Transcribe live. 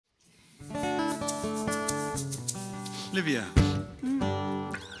Olivia,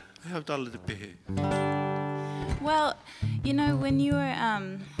 how tala te pehe? Well, you know, when you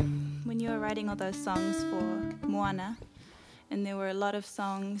were writing all those songs for Moana, and there were a lot of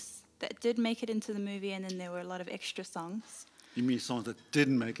songs that did make it into the movie, and then there were a lot of extra songs. You mean songs that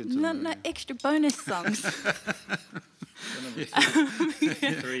didn't make it into the movie? No, extra bonus songs.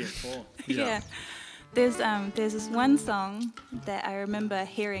 Three or four. Yeah. There's this one song that I remember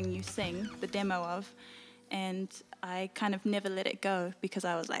hearing you sing the demo of, and I kind of never let it go because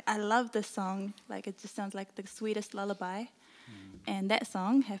I was like, I love this song. Like, it just sounds like the sweetest lullaby. And that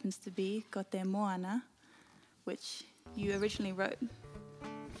song happens to be Ko te Moana, which you originally wrote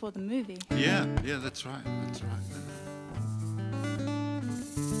for the movie. Yeah, that's right. That's right.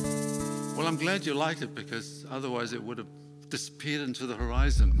 Well, I'm glad you liked it because otherwise it would have disappeared into the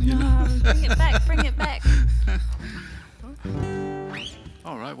horizon. You know? Bring it back, bring it back.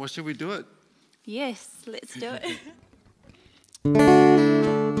 All right, well, should we do it? Yes, let's do it.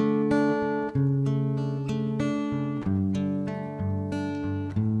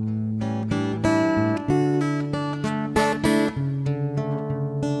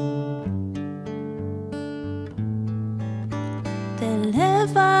 Te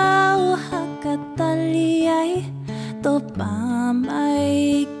lewa o hakatali ai, tō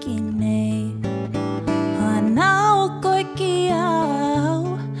pāmai ki nei. Hana o koe ki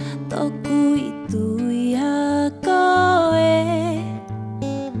au, tōku i tui a koe.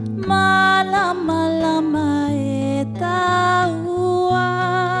 Malama lama e taua.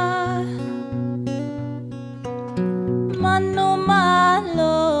 Manu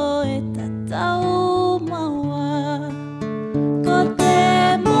malo e tatau maua. Ko te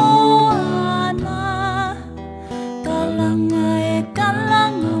Moana, kalanga e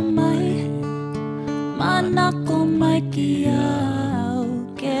kalanga mai. Mana ko mai ki au,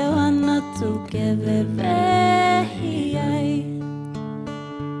 ke wana tu ke vevehi ai.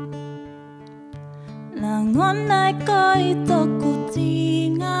 Langona e ko i tōku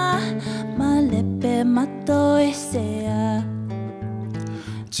tinga, ma lepe mato e sea.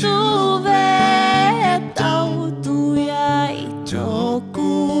 Tuve e tau tuia i tōku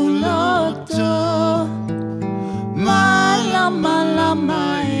loto. Malama lama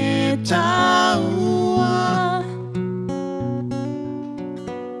e taua.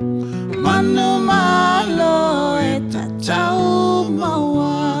 Manu malo e tatau maua.